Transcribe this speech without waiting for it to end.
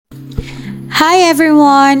Hi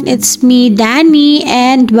everyone, it's me Danny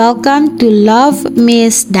and welcome to Love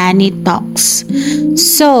Miss Danny Talks.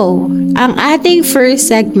 So, ang ating first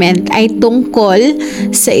segment ay tungkol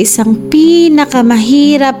sa isang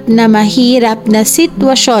pinakamahirap na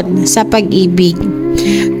sitwasyon sa pag-ibig,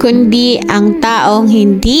 kundi ang taong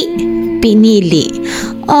hindi pinili.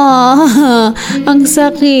 Oh, ang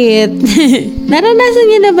sakit. Naranasan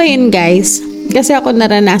niyo na ba yun, guys? Kasi ako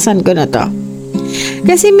naranasan ko na to.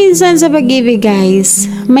 Kasi minsan sa pag-ibig, guys,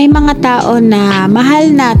 may mga tao na mahal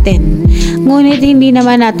natin, ngunit hindi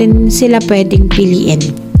naman natin sila pwedeng piliin.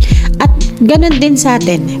 At ganun din sa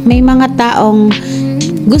atin, may mga taong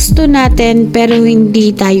gusto natin pero hindi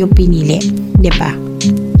tayo pinili, di ba?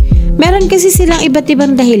 Meron kasi silang iba't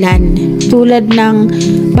ibang dahilan, tulad ng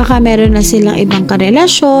baka meron na silang ibang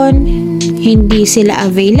karelasyon, hindi sila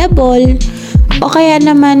available, o kaya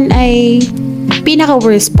naman ay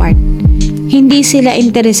pinaka-worst part, hindi sila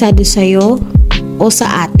interesado sa'yo o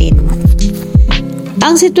sa atin.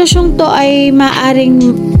 Ang sitwasyong to ay maaring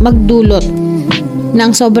magdulot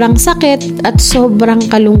ng sobrang sakit at sobrang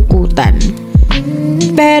kalungkutan.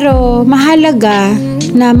 Pero mahalaga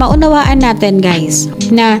na maunawaan natin, guys,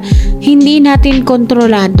 na hindi natin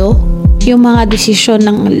kontrolado yung mga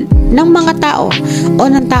desisyon ng mga tao o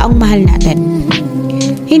ng taong mahal natin.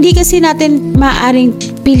 Hindi kasi natin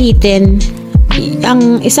maaring pilitin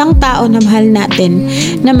ang isang tao na mahal natin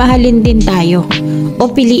na mahalin din tayo o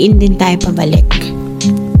piliin din tayo pabalik.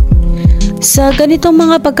 Sa ganitong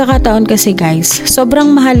mga pagkakataon kasi, guys, sobrang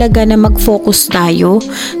mahalaga na mag-focus tayo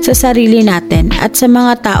sa sarili natin at sa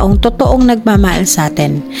mga taong totoong nagmamahal sa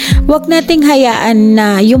atin. Huwag nating hayaan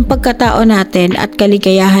na yung pagkatao natin at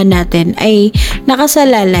kaligayahan natin ay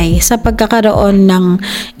nakasalalay sa pagkakaroon ng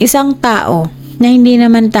isang tao na hindi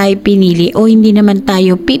naman tayo pinili o hindi naman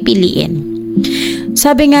tayo pipiliin.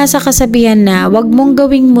 Sabi nga sa kasabihan na wag mong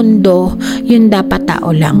gawing mundo yun dapat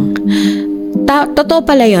tao lang. Totoo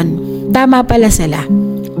pala yun. Tama pala sila.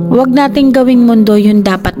 Wag nating gawing mundo yun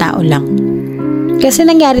dapat tao lang. Kasi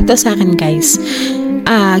nangyari to sa akin, guys.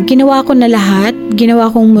 Ginawa ko na lahat.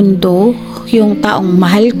 Ginawa kong mundo yung taong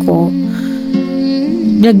mahal ko.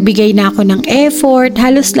 Nagbigay na ako ng effort.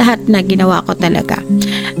 Halos lahat na ginawa ko talaga.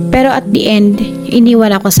 Pero at the end,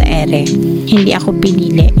 iniwan ako sa ere. Hindi ako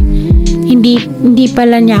pinili. Hindi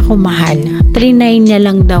pala niya ako mahal. Trinay niya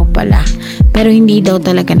lang daw pala. Pero hindi daw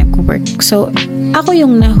talaga nag-work. So, ako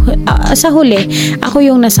yung sa huli, ako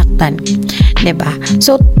yung nasaktan. 'Di ba?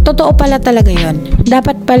 So, totoo pala talaga 'yon.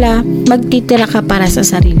 Dapat pala magtitira ka para sa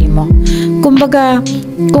sarili mo. Kumbaga,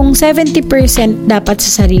 kung 70% dapat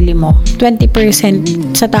sa sarili mo,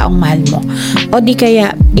 20% sa taong mahal mo. O di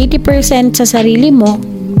kaya 80% sa sarili mo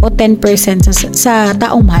o 10% sa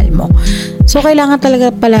taong mahal mo. So, kailangan talaga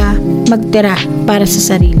pala magtira para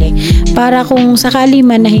sa sarili. Para kung sakali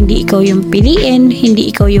man na hindi ikaw yung piliin, hindi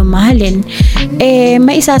ikaw yung mahalin,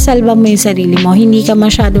 maisasalba mo yung sarili mo. Hindi ka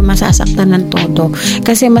masyado masasaktan ng todo.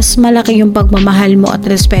 Kasi mas malaki yung pagmamahal mo at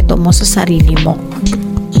respeto mo sa sarili mo.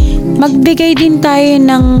 Magbigay din tayo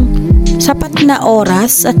ng sapat na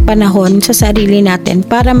oras at panahon sa sarili natin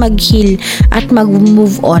para mag-heal at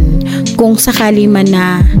mag-move on kung sakali man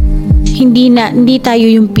na hindi tayo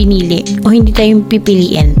yung pinili o hindi tayo yung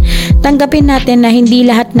pipiliin. Tanggapin natin na hindi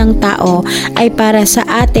lahat ng tao ay para sa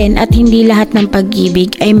atin at hindi lahat ng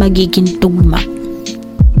pag-ibig ay magiging tugma.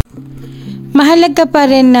 Mahalaga pa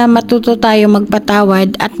rin na matuto tayo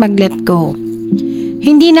magpatawad at mag-let go.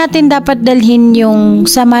 Hindi natin dapat dalhin yung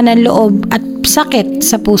sama ng loob at sakit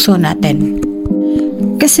sa puso natin.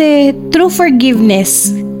 Kasi through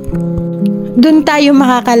forgiveness, dun tayo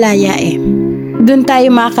makakalaya Doon tayo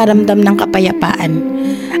makakaramdam ng kapayapaan.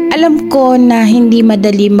 Alam ko na hindi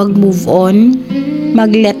madali mag-move on,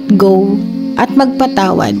 mag-let go, at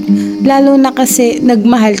magpatawad. Lalo na kasi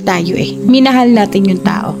nagmahal tayo Minahal natin yung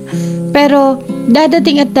tao. Pero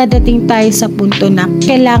dadating tayo sa punto na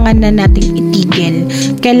kailangan na nating itigil.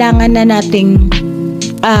 Kailangan na nating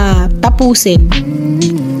tapusin.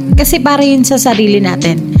 Kasi para yun sa sarili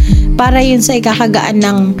natin. Para yun sa ikakagaan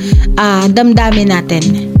ng damdamin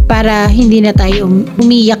natin. Para hindi na tayo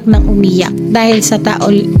umiyak dahil sa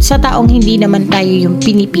taong hindi naman tayo yung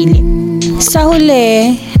pinipili. Sa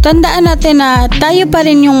huli, tandaan natin na tayo pa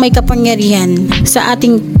rin yung may kapangyarihan sa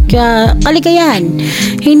ating kaligayahan.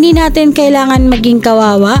 Hindi natin kailangan maging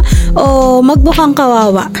kawawa o magmukhang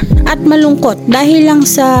kawawa at malungkot dahil lang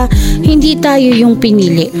sa hindi tayo yung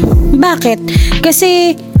pinili. Bakit?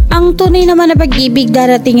 Kasi ang tunay naman na pag-ibig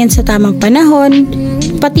daratingin sa tamang panahon,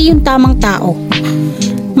 pati yung tamang tao.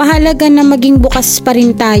 Mahalaga na maging bukas pa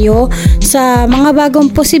rin tayo sa mga bagong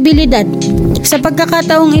posibilidad. Sa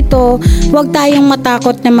pagkakataong ito, huwag tayong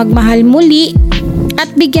matakot na magmahal muli at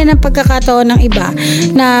bigyan ng pagkakataon ng iba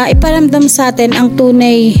na iparamdam sa atin ang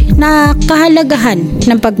tunay na kahalagahan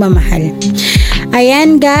ng pagmamahal.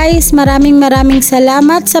 Ayan guys, maraming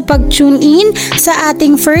salamat sa pag-tune in sa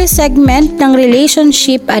ating first segment ng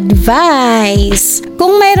Relationship Advice.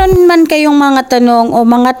 Kung mayroon man kayong mga tanong o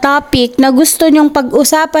mga topic na gusto nyong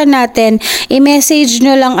pag-usapan natin, i-message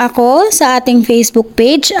nyo lang ako sa ating Facebook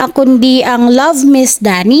page, kundi ang Love Miss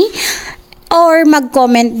Dani, or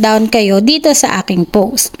mag-comment down kayo dito sa aking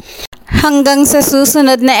post. Hanggang sa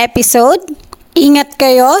susunod na episode, ingat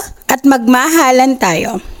kayo at magmahalan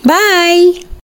tayo. Bye!